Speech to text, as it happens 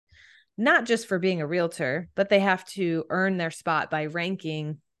not just for being a realtor, but they have to earn their spot by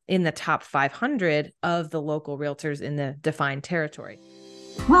ranking in the top 500 of the local realtors in the defined territory.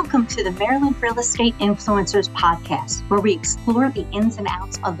 Welcome to the Maryland Real Estate Influencers Podcast, where we explore the ins and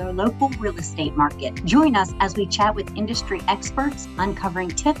outs of the local real estate market. Join us as we chat with industry experts, uncovering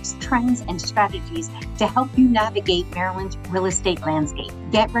tips, trends, and strategies to help you navigate Maryland's real estate landscape.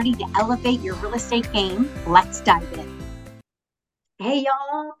 Get ready to elevate your real estate game. Let's dive in. Hey,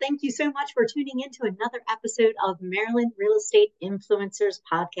 y'all. Thank you so much for tuning in to another episode of Maryland Real Estate Influencers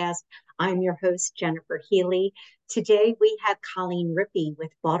Podcast. I'm your host, Jennifer Healy. Today, we have Colleen Rippey with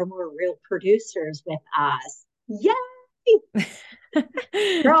Baltimore Real Producers with us. Yay!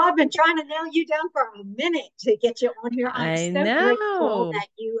 Girl, I've been trying to nail you down for a minute to get you on here. I'm I so grateful know. that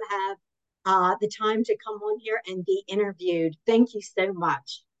you have the time to come on here and be interviewed. Thank you so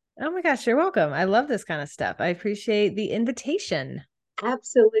much. Oh my gosh, you're welcome. I love this kind of stuff. I appreciate the invitation.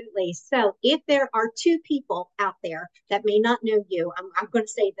 Absolutely. So if there are two people out there that may not know you, I'm going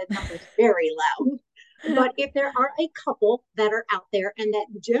to say the number is very low. But if there are a couple that are out there and that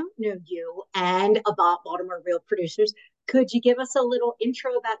don't know you and about Baltimore Real Producers, could you give us a little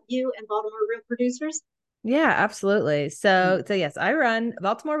intro about you and Baltimore Real Producers? Yeah, absolutely. So yes, I run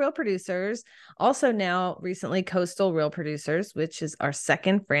Baltimore Real Producers, also now recently Coastal Real Producers, which is our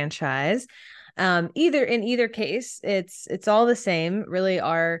second franchise. In either case, it's all the same. Really,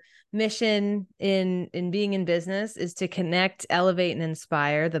 our mission in being in business is to connect, elevate, and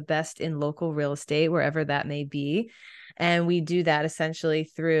inspire the best in local real estate, wherever that may be. And we do that essentially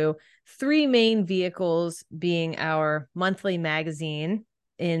through three main vehicles, being our monthly magazine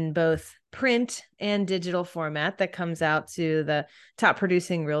in both print and digital format that comes out to the top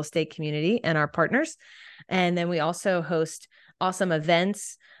producing real estate community and our partners. And then we also host awesome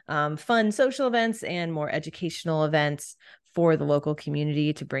events, fun social events, and more educational events for the local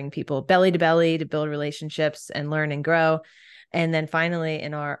community to bring people belly to belly to build relationships and learn and grow. And then finally,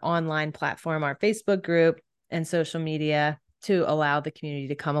 in our online platform, our Facebook group and social media to allow the community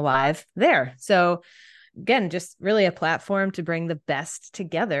to come alive there. So again, just really a platform to bring the best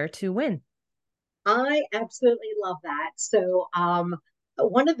together to win. I absolutely love that. So,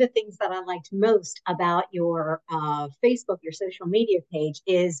 one of the things that I liked most about your Facebook, your social media page,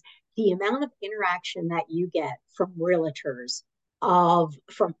 is the amount of interaction that you get from realtors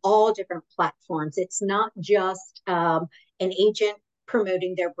from all different platforms. It's not just an agent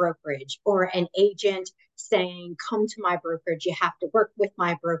promoting their brokerage or an agent saying, "Come to my brokerage. You have to work with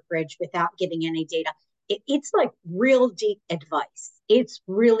my brokerage without giving any data." It's like real deep advice. It's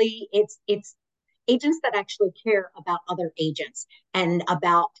really it's agents that actually care about other agents and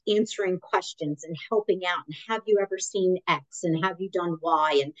about answering questions and helping out. And have you ever seen X? And have you done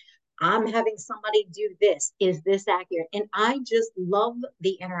Y? And I'm having somebody do this. Is this accurate? And I just love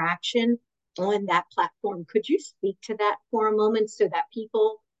the interaction on that platform. Could you speak to that for a moment so that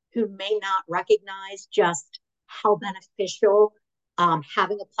people who may not recognize just how beneficial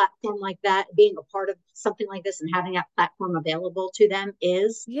having a platform like that, being a part of something like this and having that platform available to them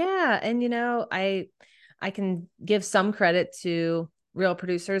is? Yeah. And I can give some credit to real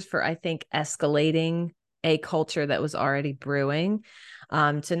producers for, I think, escalating a culture that was already brewing.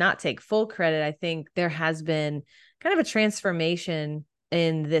 To not take full credit, I think there has been kind of a transformation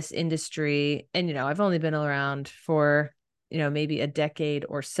in this industry. And, I've only been around for, maybe a decade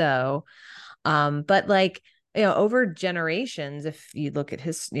or so. But over generations, if you look at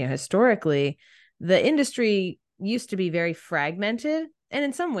historically, the industry used to be very fragmented, and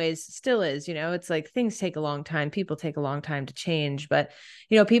in some ways still is. It's like things take a long time, people take a long time to change, but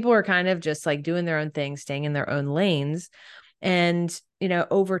people are kind of just like doing their own thing, staying in their own lanes. And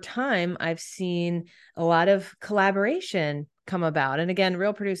over time I've seen a lot of collaboration come about. And again,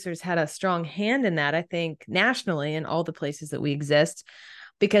 real producers had a strong hand in that, I think, nationally in all the places that we exist,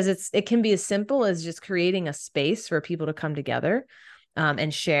 because it can be as simple as just creating a space for people to come together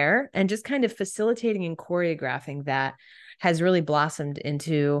and share, and just kind of facilitating and choreographing that has really blossomed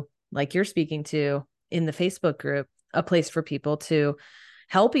into, like you're speaking to in the Facebook group, a place for people to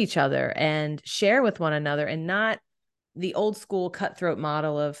help each other and share with one another, and not the old school cutthroat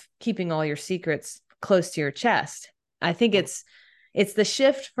model of keeping all your secrets close to your chest. I think it's the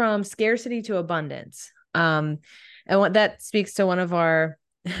shift from scarcity to abundance. And what that speaks to one of our,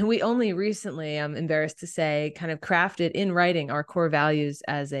 we only recently, I'm embarrassed to say, kind of crafted in writing our core values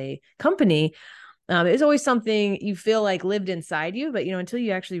as a company. It's always something you feel like lived inside you, but until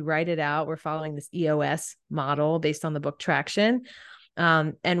you actually write it out, we're following this EOS model based on the book Traction.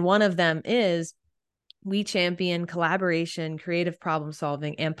 And one of them is, we champion collaboration, creative problem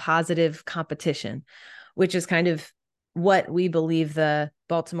solving, and positive competition, which is kind of what we believe the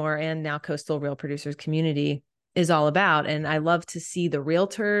Baltimore and now coastal real producers community is all about. And I love to see the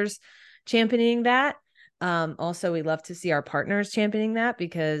realtors championing that. Also, we love to see our partners championing that,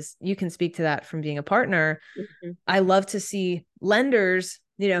 because you can speak to that from being a partner. Mm-hmm. I love to see lenders,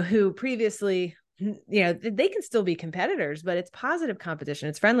 who previously, they can still be competitors, but it's positive competition.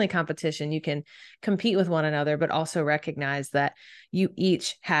 It's friendly competition. You can compete with one another, but also recognize that you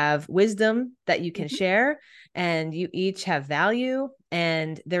each have wisdom that you can Mm-hmm. share, and you each have value,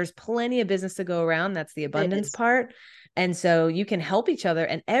 and there's plenty of business to go around. That's the It abundance is. part. And so you can help each other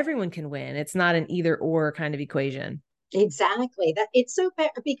and everyone can win. It's not an either or kind of equation. Exactly. That it's so fair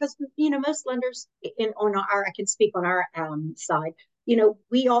because most lenders in on our I can speak on our side.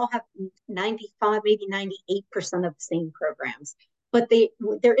 We all have 95, maybe 98% of the same programs, but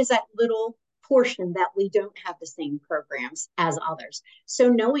there is that little portion that we don't have the same programs as others. So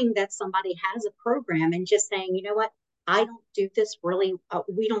knowing that somebody has a program and just saying, you know what, I don't do this really,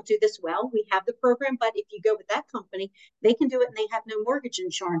 we don't do this well. We have the program, but if you go with that company, they can do it and they have no mortgage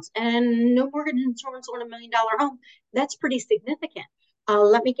insurance and no mortgage insurance on $1 million home. That's pretty significant.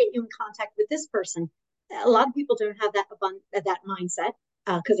 Let me get you in contact with this person. A lot of people don't have that mindset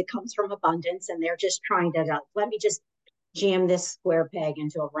because it comes from abundance, and they're just trying to let me just jam this square peg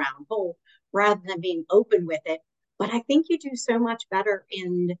into a round hole rather than being open with it. But I think you do so much better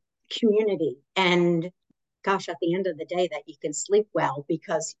in community, and gosh, at the end of the day, that you can sleep well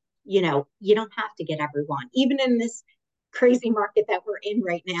because you don't have to get everyone, even in this crazy market that we're in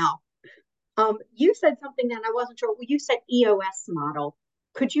right now. You said something that I wasn't sure. Well, you said EOS model.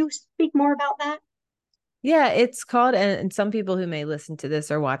 Could you speak more about that? Yeah, it's called, and some people who may listen to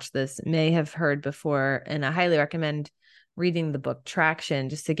this or watch this may have heard before, and I highly recommend reading the book Traction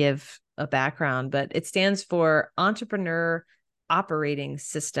just to give a background, but it stands for Entrepreneur Operating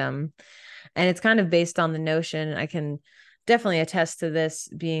System. And it's kind of based on the notion, I can definitely attest to this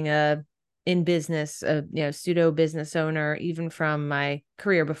being in business, a pseudo business owner, even from my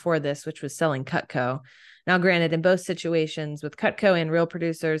career before this, which was selling Cutco. Now, granted, in both situations with Cutco and real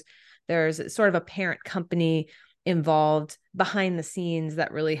producers, there's sort of a parent company involved behind the scenes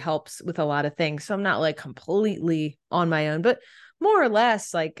that really helps with a lot of things. So I'm not like completely on my own, but more or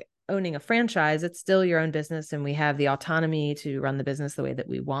less like owning a franchise, it's still your own business, and we have the autonomy to run the business the way that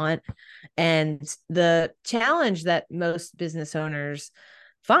we want. And the challenge that most business owners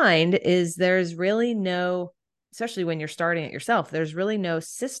find is there's really no, especially when you're starting it yourself, there's really no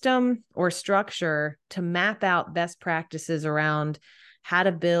system or structure to map out best practices around how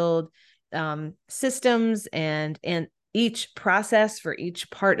to build systems and each process for each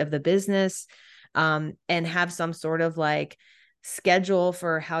part of the business, and have some sort of like schedule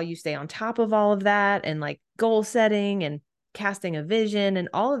for how you stay on top of all of that, and like goal setting and casting a vision and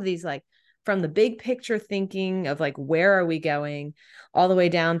all of these, like from the big picture thinking of like where are we going, all the way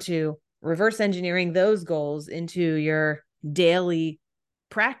down to reverse engineering those goals into your daily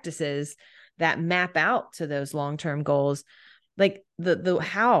practices that map out to those long-term goals. Like the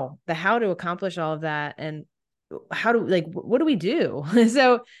how to accomplish all of that, and how do, like, what do we do?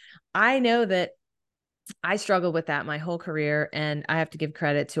 So I know that I struggled with that my whole career, and I have to give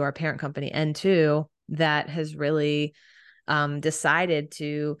credit to our parent company N2 that has really decided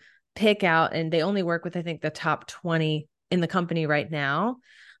to pick out, and they only work with, I think, the top 20 in the company right now.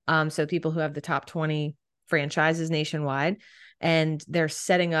 So people who have the top 20 franchises nationwide, and they're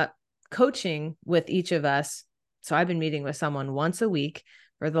setting up coaching with each of us. So I've been meeting with someone once a week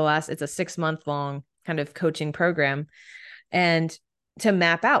for it's a 6-month long kind of coaching program, and to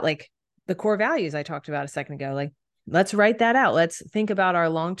map out like the core values I talked about a second ago. Like, let's write that out. Let's think about our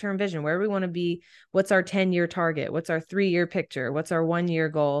long-term vision, where we want to be. What's our 10-year target? What's our 3-year picture? What's our 1-year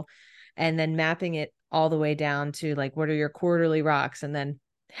goal? And then mapping it all the way down to like, what are your quarterly rocks? And then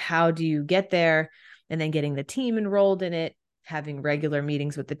how do you get there? And then getting the team enrolled in it, having regular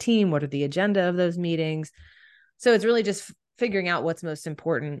meetings with the team. What are the agenda of those meetings? So it's really just figuring out what's most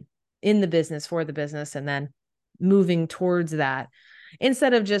important in the business for the business, and then moving towards that,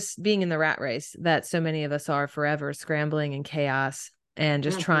 instead of just being in the rat race that so many of us are, forever scrambling in chaos and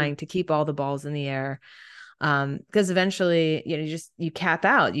just Mm-hmm. trying to keep all the balls in the air. Because eventually, you cap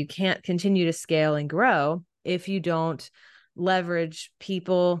out. You can't continue to scale and grow if you don't leverage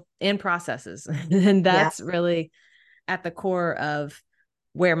people and processes. And Yeah. that's really at the core of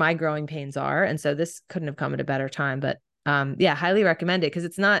where my growing pains are. And so this couldn't have come at a better time. But yeah, highly recommend it, because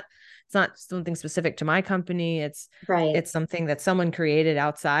it's not something specific to my company. Right. It's something that someone created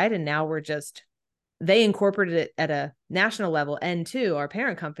outside, and now they incorporated it at a national level, and to our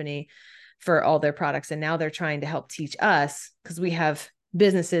parent company for all their products. And now they're trying to help teach us, because we have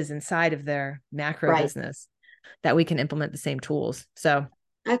businesses inside of their macro Right. business. that we can implement the same tools. So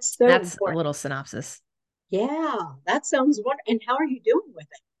That's so that's a important. little synopsis. Yeah, that sounds wonderful. And how are you doing with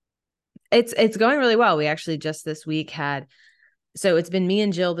it? It's going really well. We actually just this week had, so it's been me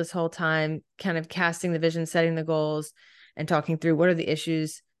and Jill this whole time, kind of casting the vision, setting the goals, and talking through what are the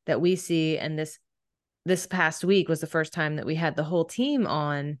issues that we see. And this past week was the first time that we had the whole team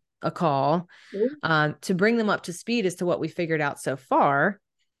on a call, Ooh, to bring them up to speed as to what we figured out so far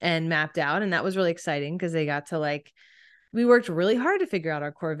and mapped out. And that was really exciting because they got to like, we worked really hard to figure out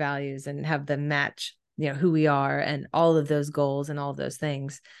our core values and have them match, who we are and all of those goals and all of those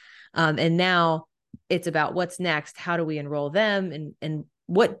things. And now it's about what's next. How do we enroll them, and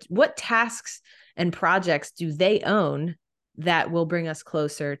what tasks and projects do they own that will bring us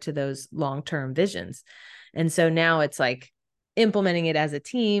closer to those long-term visions? And so now it's like implementing it as a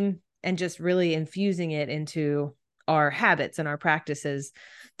team and just really infusing it into our habits and our practices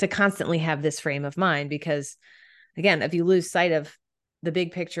to constantly have this frame of mind. Because again, if you lose sight of the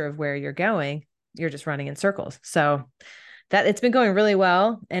big picture of where you're going, you're just running in circles. So that it's been going really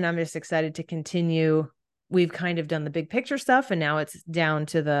well. And I'm just excited to continue. We've kind of done the big picture stuff, and now it's down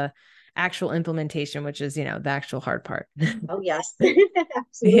to the actual implementation, which is, the actual hard part. oh, yes,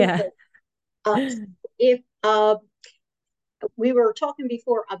 Yeah. absolutely. If we were talking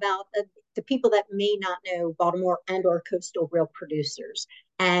before about the people that may not know Baltimore and or coastal real producers,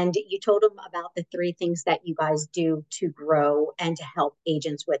 and you told them about the three things that you guys do to grow and to help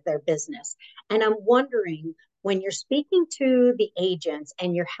agents with their business. And I'm wondering, when you're speaking to the agents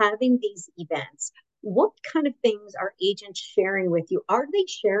and you're having these events, what kind of things are agents sharing with you? Are they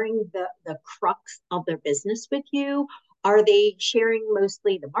sharing the crux of their business with you? Are they sharing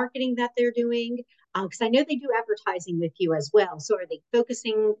mostly the marketing that they're doing? Because I know they do advertising with you as well. So are they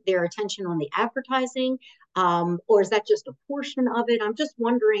focusing their attention on the advertising, or is that just a portion of it? I'm just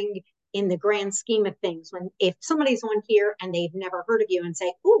wondering, in the grand scheme of things, when if somebody's on here and they've never heard of you and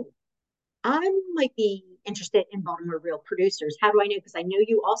say, "Oh, I might be interested in Baltimore Real Producers," how do I know? Because I know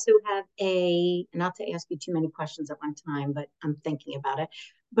you also have a, not to ask you too many questions at one time, but I'm thinking about it.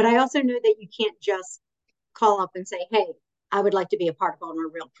 But I also know that you can't just call up and say, "Hey, I would like to be a part of Baltimore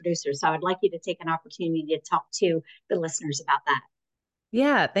Real Producers." So I'd like you to take an opportunity to talk to the listeners about that.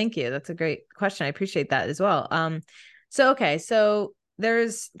 Yeah, thank you. That's a great question. I appreciate that as well. So okay, so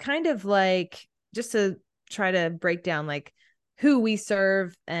there's kind of like, just to try to break down like who we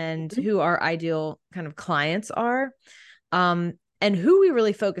serve and Mhm. who our ideal kind of clients are. And who we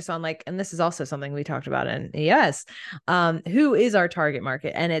really focus on, like, and this is also something we talked about in ES, who is our target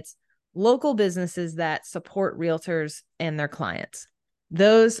market? And it's local businesses that support realtors and their clients.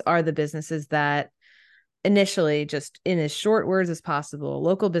 Those are the businesses that initially, just in as short words as possible,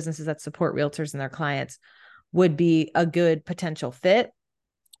 local businesses that support realtors and their clients would be a good potential fit.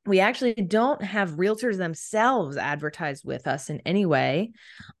 We actually don't have realtors themselves advertise with us in any way.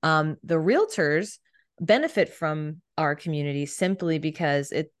 The realtors benefit from our community simply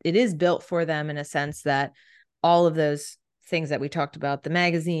because it is built for them, in a sense that all of those things that we talked about, the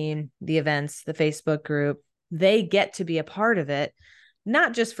magazine, the events, the Facebook group, they get to be a part of it,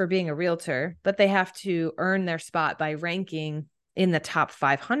 not just for being a realtor, but they have to earn their spot by ranking in the top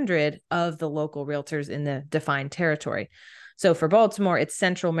 500 of the local realtors in the defined territory. So for Baltimore, it's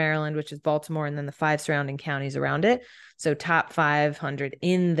Central Maryland, which is Baltimore, and then the 5 surrounding counties around it. So top 500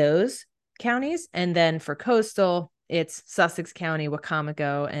 in those counties. And then for coastal, it's Sussex County,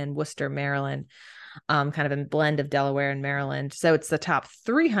 Wacomico, and Worcester, Maryland, kind of a blend of Delaware and Maryland. So it's the top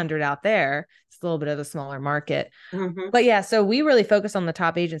 300 out there. It's a little bit of a smaller market. Mhm. But yeah, so we really focus on the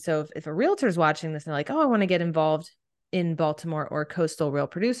top agents. So if a realtor's watching this and they're like, oh, I want to get involved in Baltimore or coastal real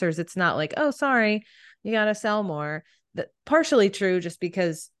producers, it's not like, oh, sorry, you got to sell more. That partially true, just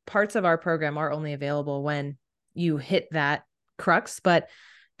because parts of our program are only available when you hit that crux. But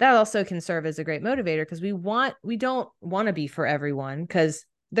that also can serve as a great motivator, because we don't want to be for everyone, because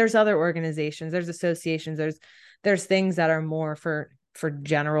there's other organizations, there's associations, there's things that are more for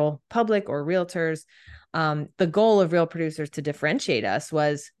general public or realtors. The goal of Real Producers to differentiate us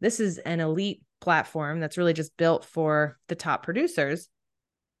was, this is an elite platform that's really just built for the top producers.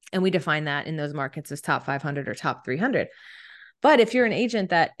 And we define that in those markets as top 500 or top 300. But if you're an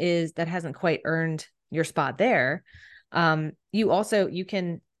agent that hasn't quite earned your spot there, you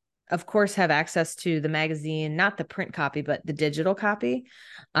can, of course, have access to the magazine, not the print copy, but the digital copy.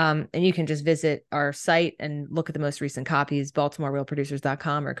 And you can just visit our site and look at the most recent copies,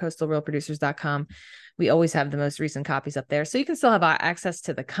 BaltimoreRealProducers.com or CoastalRealProducers.com. We always have the most recent copies up there. So you can still have access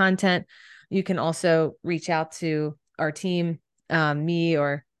to the content. You can also reach out to our team, me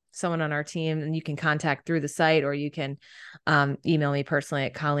or someone on our team, and you can contact through the site, or you can email me personally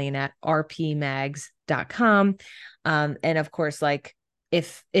at Colleen at rpmags.com. And of course, like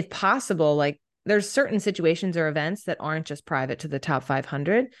if possible, like there's certain situations or events that aren't just private to the top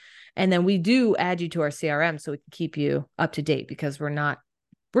 500. And then we do add you to our CRM so we can keep you up to date, because we're not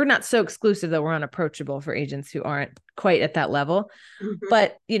so exclusive that we're unapproachable for agents who aren't quite at that level. Mm-hmm.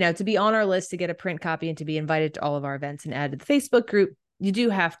 But, to be on our list, to get a print copy and to be invited to all of our events and add to the Facebook group, you do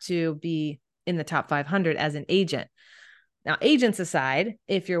have to be in the top 500 as an agent. Now, agents aside,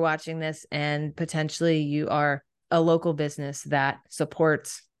 if you're watching this and potentially you are a local business that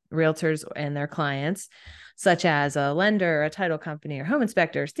supports realtors and their clients, such as a lender, a title company, or home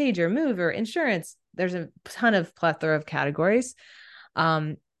inspector, stager, mover, insurance, there's a ton of plethora of categories.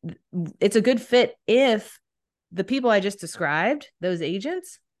 It's a good fit if the people I just described, those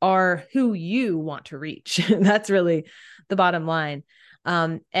agents, are who you want to reach. That's really the bottom line.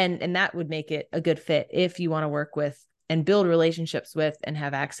 And that would make it a good fit if you want to work with and build relationships with and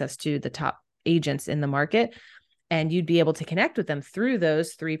have access to the top agents in the market. And you'd be able to connect with them through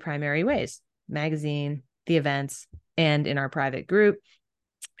those three primary ways: magazine, the events, and in our private group,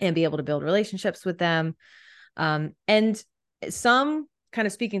 and be able to build relationships with them. And some, kind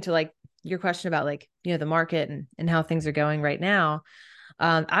of speaking to like your question about like, the market and how things are going right now.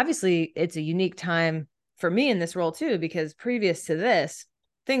 Obviously it's a unique time for me in this role too, because previous to this,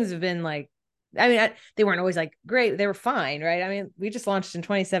 things have been like, they weren't always like great. They were fine. Right. I mean, we just launched in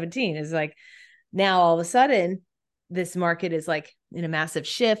 2017. It's like, now all of a sudden this market is like in a massive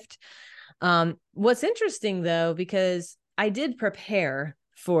shift. What's interesting though, because I did prepare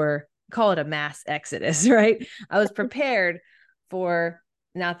for, call it a mass exodus, right? I was prepared for,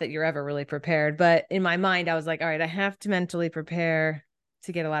 not that you're ever really prepared, but in my mind, I was like, all right, I have to mentally prepare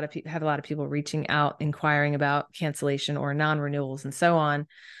to get have a lot of people reaching out, inquiring about cancellation or non-renewals and so on.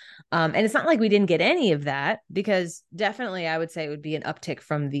 And it's not like we didn't get any of that, because definitely I would say it would be an uptick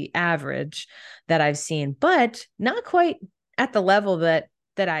from the average that I've seen, but not quite at the level that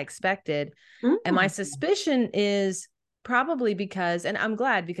I expected. Mm-hmm. And my suspicion is probably because, and I'm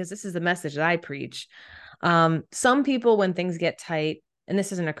glad, because this is the message that I preach. Some people, when things get tight, and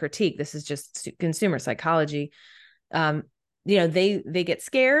this isn't a critique, this is just consumer psychology. They get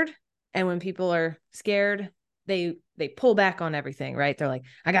scared. And when people are scared, they pull back on everything, right? They're like,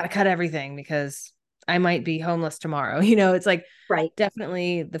 I got to cut everything because I might be homeless tomorrow. It's like, right.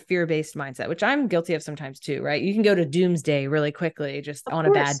 Definitely the fear-based mindset, which I'm guilty of sometimes too, right? You can go to doomsday really quickly, just on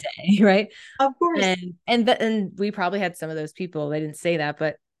a bad day, right? Of course. And we probably had some of those people. They didn't say that,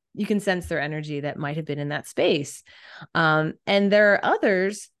 but you can sense their energy that might have been in that space. And there are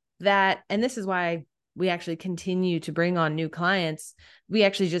others that, and this is why we actually continue to bring on new clients. We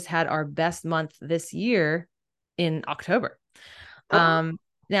actually just had our best month this year in October. Oh.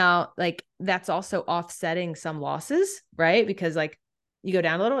 Now, like, that's also offsetting some losses, right? Because like you go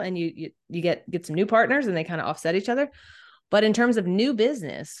down a little and you get some new partners and they kind of offset each other. But in terms of new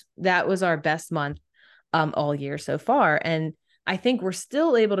business, that was our best month all year so far. And I think we're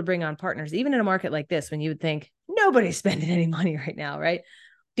still able to bring on partners, even in a market like this, when you would think nobody's spending any money right now, right?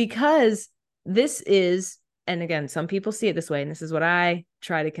 Because this is, and again, some people see it this way, and this is what I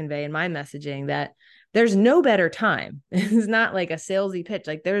try to convey in my messaging, that there's no better time. It's not like a salesy pitch.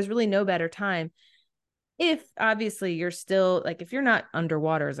 Like, there's really no better time. If obviously you're still like, if you're not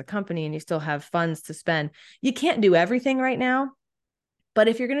underwater as a company and you still have funds to spend, you can't do everything right now. But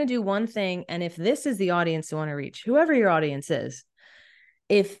if you're going to do one thing, and if this is the audience you want to reach, whoever your audience is,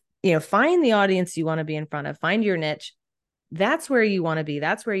 if, find the audience you want to be in front of, find your niche, that's where you want to be.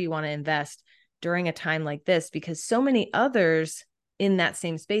 That's where you want to invest during a time like this, because so many others in that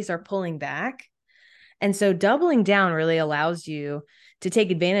same space are pulling back. And so doubling down really allows you to take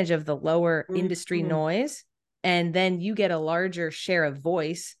advantage of the lower industry noise. And then you get a larger share of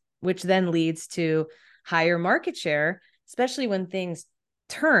voice, which then leads to higher market share, especially when things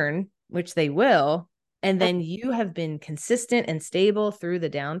turn, which they will. And then you have been consistent and stable through the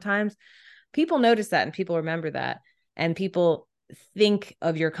downtimes. People notice that, and people remember that. And people think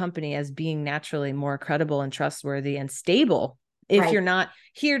of your company as being naturally more credible and trustworthy and stable. If right. You're not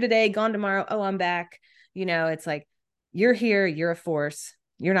here today, gone tomorrow, oh, I'm back. It's like, you're here, you're a force,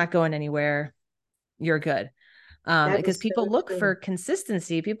 you're not going anywhere, you're good. Because people look for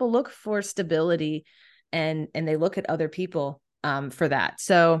consistency, people look for stability, and they look at other people for that.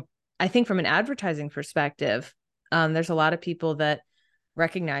 So I think from an advertising perspective, there's a lot of people that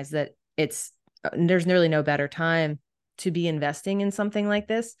recognize that there's really no better time to be investing in something like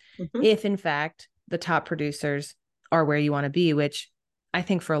this. Mm-hmm. If in fact the top producers are where you want to be, which I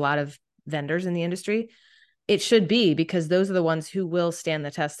think for a lot of vendors in the industry, it should be, because those are the ones who will stand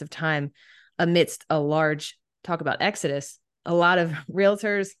the test of time amidst a large, talk about exodus. A lot of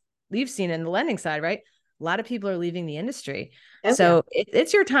realtors, we've seen in the lending side, right? A lot of people are leaving the industry. Oh yeah, So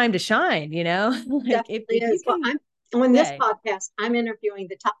it's your time to shine, like definitely if you is. Well, can I'm on this stay. podcast. I'm interviewing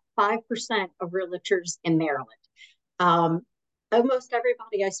the top 5% of realtors in Maryland. Um, Almost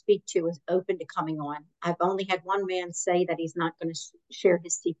everybody I speak to is open to coming on. I've only had one man say that he's not going to share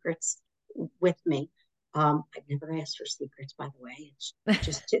his secrets with me. I've never asked for secrets, by the way.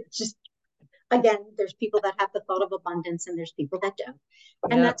 It's just again, there's people that have the thought of abundance, and there's people that don't,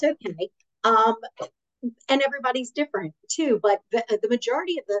 and Yep. that's okay. Um, and everybody's different too. But the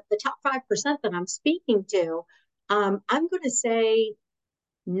majority of the top 5% that I'm speaking to, I'm going to say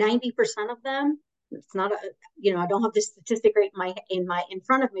 90% of them, it's not a, I don't have the statistic right in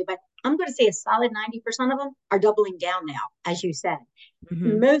front of me, but I'm going to say a solid 90% of them are doubling down now, as you said.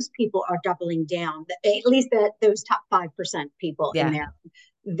 Mm-hmm. Most people are doubling down, at least those top 5% people in Yeah.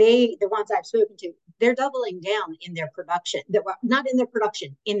 there. The ones I've spoken to, they're doubling down in their production. They're not in their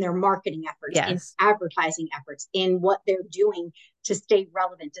production, in their marketing efforts, in Yes. advertising efforts, in what they're doing to stay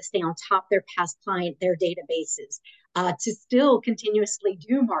relevant, to stay on top of their past client, their databases, to still continuously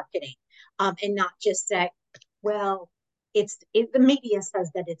do marketing, and not just say, well, the media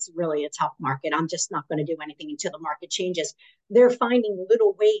says that it's really a tough market. I'm just not going to do anything until the market changes. They're finding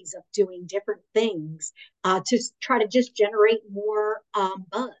little ways of doing different things to try to just generate more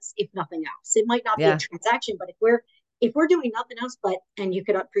buzz, if nothing else. It might not be a Yeah. transaction, but if we're doing nothing else but, and you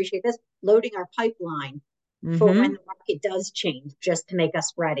could appreciate this, loading our pipeline for when Mm-hmm. the market does change, just to make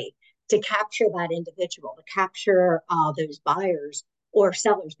us ready to capture that individual, to capture those buyers or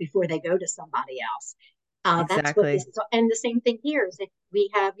sellers before they go to somebody else. That's what this Exactly. is. And the same thing here is if we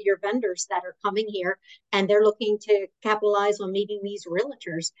have your vendors that are coming here and they're looking to capitalize on meeting these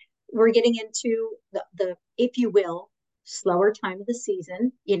realtors, we're getting into the if you will, slower time of the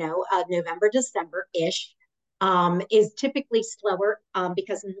season, November, December ish, is typically slower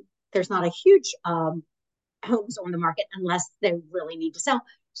because there's not a huge homes on the market unless they really need to sell.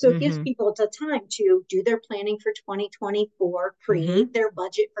 So it gives Mm-hmm. people the time to do their planning for 2024, Mm-hmm. create their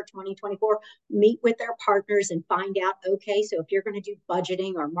budget for 2024, meet with their partners and find out, okay, so if you're going to do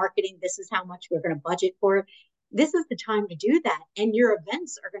budgeting or marketing, this is how much we're going to budget for. This is the time to do that. And your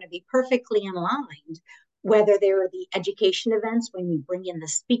events are going to be perfectly aligned, whether they're the education events when you bring in the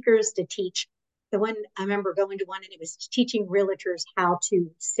speakers to teach. The one I remember going to one and it was teaching realtors how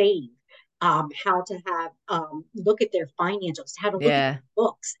to save, how to have look at their financials, how to look at Yeah. their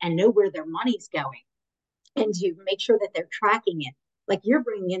books and know where their money's going, and to make sure that they're tracking it. Like you're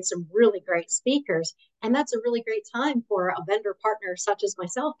bringing in some really great speakers, and that's a really great time for a vendor partner such as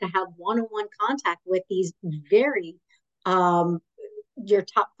myself to have one-on-one contact with these very um, your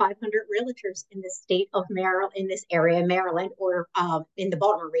top 500 realtors in the state of Maryland, in this area, Maryland, or in the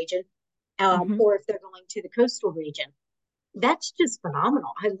Baltimore region, Mm-hmm. or if they're going to the coastal region. That's just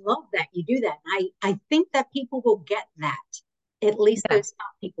phenomenal. I love that you do that. I think that people will get that. At least Yeah. those top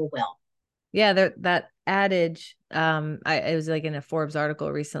people will. Yeah, that adage, it was like in a Forbes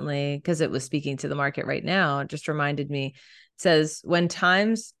article recently because it was speaking to the market right now. It just reminded me, it says, when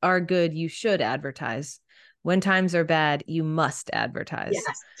times are good, you should advertise. When times are bad, you must advertise.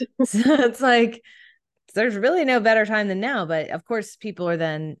 Yes. So it's like there's really no better time than now. But of course, people are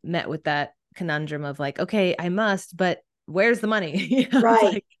then met with that conundrum of like, okay, I must, but where's the money? It's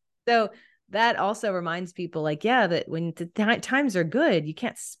Right. like, so that also reminds people like, yeah, that when times are good, you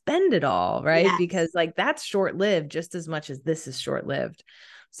can't spend it all, right? Yes. Because like that's short lived just as much as this is short lived.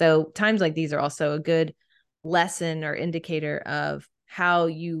 So times like these are also a good lesson or indicator of how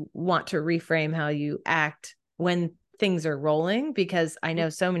you want to reframe how you act when things are rolling, because I know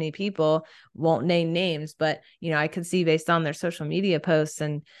so many people, won't name names, but I could see based on their social media posts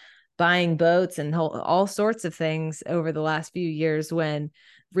and buying boats and all sorts of things over the last few years when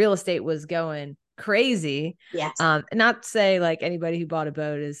real estate was going crazy. Yes. Not to say like anybody who bought a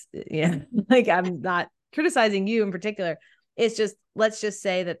boat is, like I'm not criticizing you in particular. It's just, let's just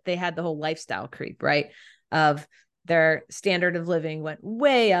say that they had the whole lifestyle creep, right? Of their standard of living went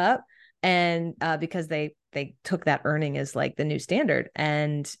way up, and because they took that earning as like the new standard,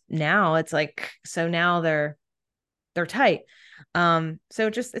 and now it's like, so now they're tight. So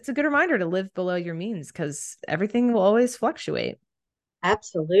just, it's a good reminder to live below your means because everything will always fluctuate.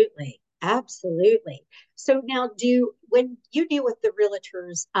 Absolutely. Absolutely. So now when you deal with the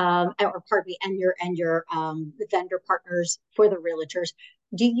realtors, or pardon me, and your vendor partners for the realtors,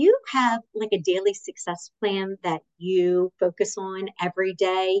 do you have like a daily success plan that you focus on every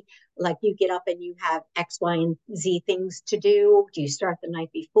day? Like you get up and you have X, Y, and Z things to do? Do you start the night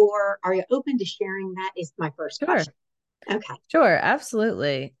before? Are you open to sharing that? Is my first Sure. question. Okay. Sure,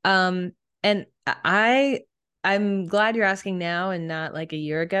 absolutely. And I'm glad you're asking now and not like a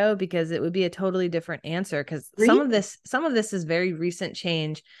year ago, because it would be a totally different answer, because Really? some of this is very recent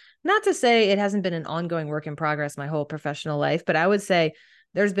change. Not to say it hasn't been an ongoing work in progress my whole professional life, but I would say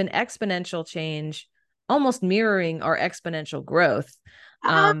there's been exponential change, almost mirroring our exponential growth.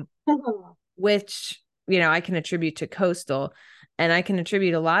 Ah, Um, which, you know, I can attribute to Coastal, and I can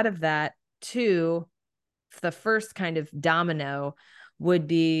attribute a lot of that to the first kind of domino would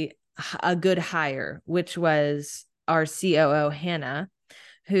be a good hire, which was our COO, Hannah,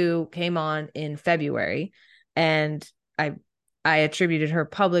 who came on in February. And I, I attributed her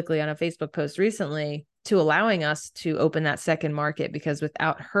publicly on a Facebook post recently to allowing us to open that second market, because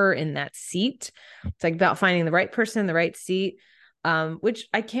without her in that seat, it's like about finding the right person in the right seat, which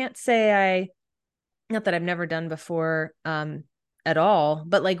I can't say not that I've never done before at all,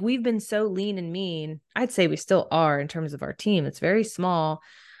 but like we've been so lean and mean. I'd say we still are in terms of our team. It's very small,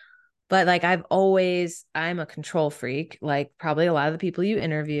 but like I'm a control freak, like probably a lot of the people you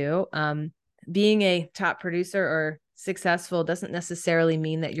interview. Being a top producer or successful doesn't necessarily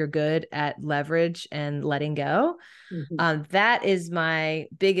mean that you're good at leverage and letting go. mhm. That is my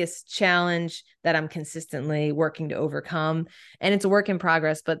biggest challenge that I'm consistently working to overcome. And it's a work in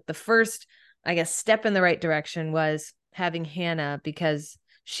progress. But the first, I guess, step in the right direction was having Hannah, because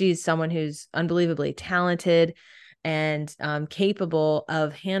she's someone who's unbelievably talented and capable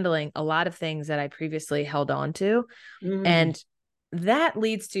of handling a lot of things that I previously held on to. Mm, And that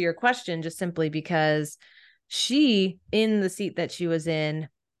leads to your question, just simply because she, in the seat that she was in,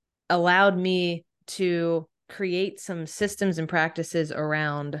 allowed me to create some systems and practices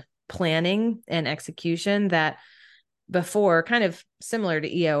around planning and execution that before, kind of similar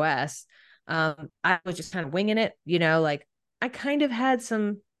to EOS, I was just kind of winging it, you know, like I kind of had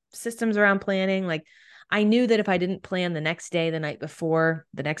some systems around planning. Like I knew that if I didn't plan the next day, the night before,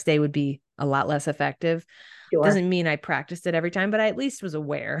 the next day would be a lot less effective. sure. Doesn't mean I practiced it every time, but I at least was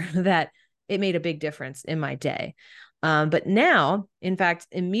aware that it made a big difference in my day. But now, in fact,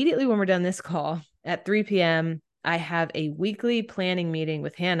 immediately when we're done this call at 3 p.m., I have a weekly planning meeting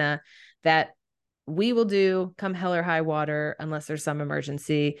with Hannah that we will do come hell or high water unless there's some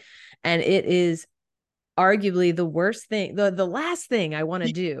emergency. And it is arguably the worst thing, the last thing I want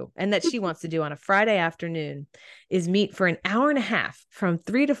to do, and that she wants to do on a Friday afternoon, is meet for an hour and a half from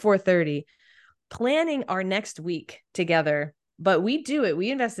 3 to 4:30 planning our next week together. But we do it. We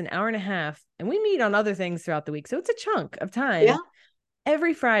invest an hour and a half and we meet on other things throughout the week. So it's a chunk of Yeah. time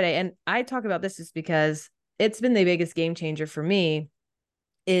every Friday. And I talk about this just because it's been the biggest game changer for me,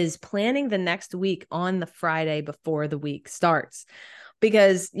 is planning the next week on the Friday before the week starts.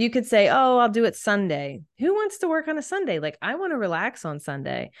 Because you could say, oh, I'll do it Sunday. Who wants to work on a Sunday? Like, I want to relax on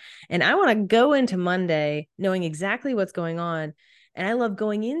Sunday and I want to go into Monday knowing exactly what's going on. And I love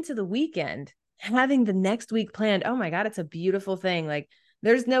going into the weekend, having the next week planned. Oh my God, it's a beautiful thing. Like,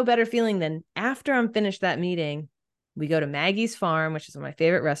 there's no better feeling than after I'm finished that meeting, we go to Maggie's Farm, which is one of my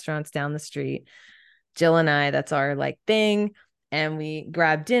favorite restaurants down the street. Jill and I, that's our like thing. And we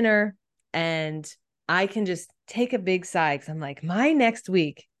grab dinner, and I can just take a big sigh because I'm like, my next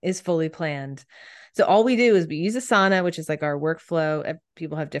week is fully planned. So all we do is we use Asana, which is like our workflow.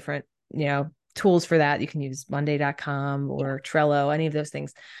 People have different, you know, tools for that. You can use Monday.com Yeah. or Trello, any of those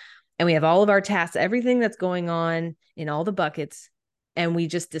things. And we have all of our tasks, everything that's going on in all the buckets. And we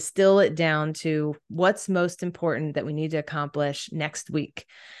just distill it down to what's most important that we need to accomplish next week.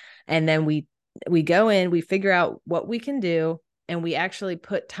 And then we go in, we figure out what we can do, and we actually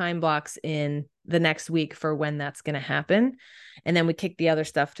put time blocks in the next week for when that's going to happen. And then we kick the other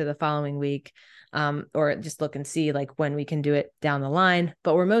stuff to the following week, or just look and see like when we can do it down the line.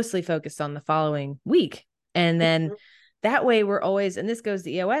 But we're mostly focused on the following week. And then Mhm. that way we're always, and this goes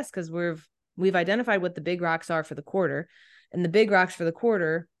to EOS because we've identified what the big rocks are for the quarter. And the big rocks for the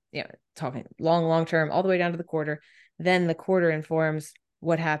quarter, you know, talking long term, all the way down to the quarter. Then the quarter informs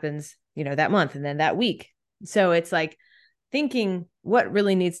what happens, you know, that month and then that week. So it's like thinking what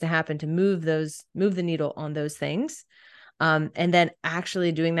really needs to happen to move the needle on those things. And then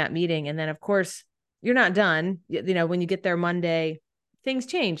actually doing that meeting. And then of course you're not done. You know, when you get there Monday, things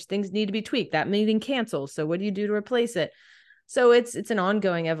change, things need to be tweaked. That meeting cancels. So what do you do to replace it? So it's an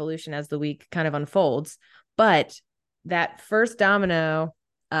ongoing evolution as the week kind of unfolds. But that first domino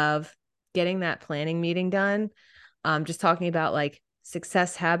of getting that planning meeting done, just talking about like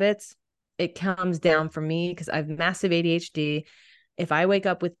success habits, it comes down for me because I have massive ADHD. If I wake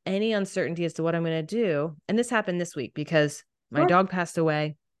up with any uncertainty as to what I'm going to do, and this happened this week because my Sure. dog passed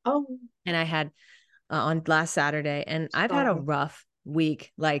away, Oh, And I had on last Saturday, and I've had a sorry. rough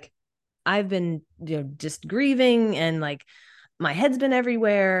week. Like I've been, just grieving, and like my head's been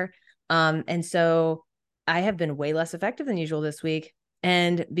everywhere. And so I have been way less effective than usual this week.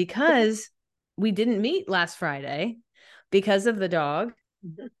 And because we didn't meet last Friday because of the dog,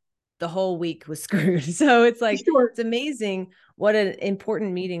 the whole week was screwed. So it's like, Sure. it's amazing what an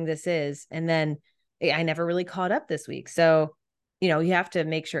important meeting this is. And then I never really caught up this week. So, you have to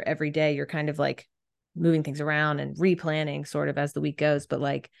make sure every day you're kind of like moving things around and replanning sort of as the week goes. But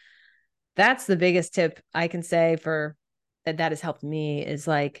like, that's the biggest tip I can say for that has helped me is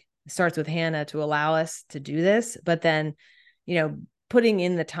like, it starts with Hannah to allow us to do this, but then, putting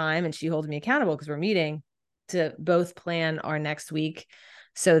in the time, and she holds me accountable because we're meeting to both plan our next week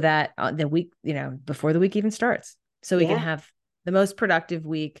so that the week, before the week even starts, so we can Yeah. have the most productive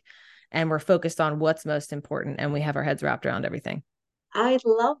week and we're focused on what's most important and we have our heads wrapped around everything. I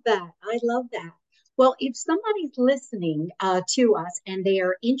love that. I love that. Well, if somebody's listening to us and they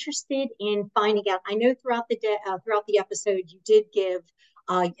are interested in finding out, I know throughout the day, throughout the episode, you did give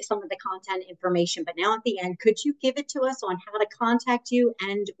some of the content information, but now at the end, could you give it to us on how to contact you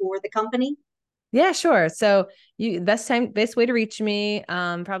and or the company? Yeah, sure. So best way to reach me,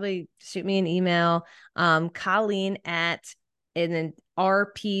 probably shoot me an email, Colleen at, and then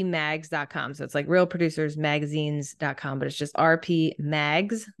rpmags.com. So it's like Real Producers Magazines.com, but it's just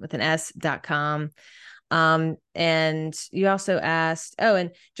rpmags with an s.com. And you also asked,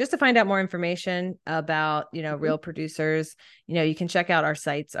 and just to find out more information about, Mhm. Real Producers, you can check out our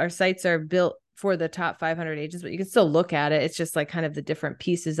sites. Our sites are built for the top 500 agents, but you can still look at it. It's just like kind of the different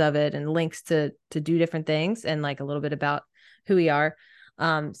pieces of it and links to do different things and like a little bit about who we are.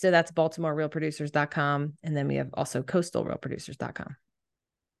 So that's BaltimoreRealProducers.com. And then we have also CoastalRealProducers.com.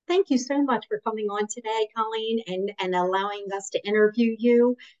 Thank you so much for coming on today, Colleen, and allowing us to interview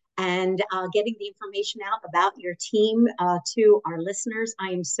you and getting the information out about your team to our listeners. I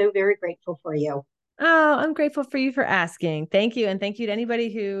am so very grateful for you. Oh, I'm grateful for you for asking. Thank you. And thank you to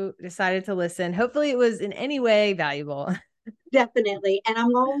anybody who decided to listen. Hopefully it was in any way valuable. Definitely. And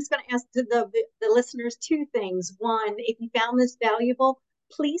I'm always going to ask the listeners two things. One, if you found this valuable,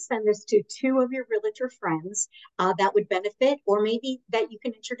 please send this to two of your realtor friends that would benefit, or maybe that you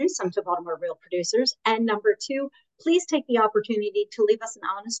can introduce them to Baltimore Real Producers. And number two, please take the opportunity to leave us an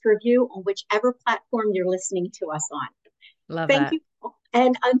honest review on whichever platform you're listening to us on. Love Thank that. you.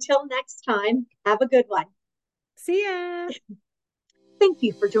 And until next time, have a good one. See ya. Thank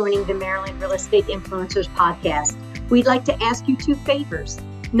you for joining the Maryland Real Estate Influencers podcast. We'd like to ask you two favors.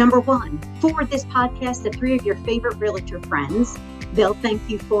 Number one, forward this podcast to three of your favorite realtor friends. They'll thank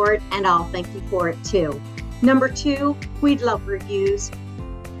you for it, and I'll thank you for it too. Number two, we'd love reviews.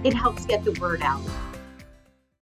 It helps get the word out.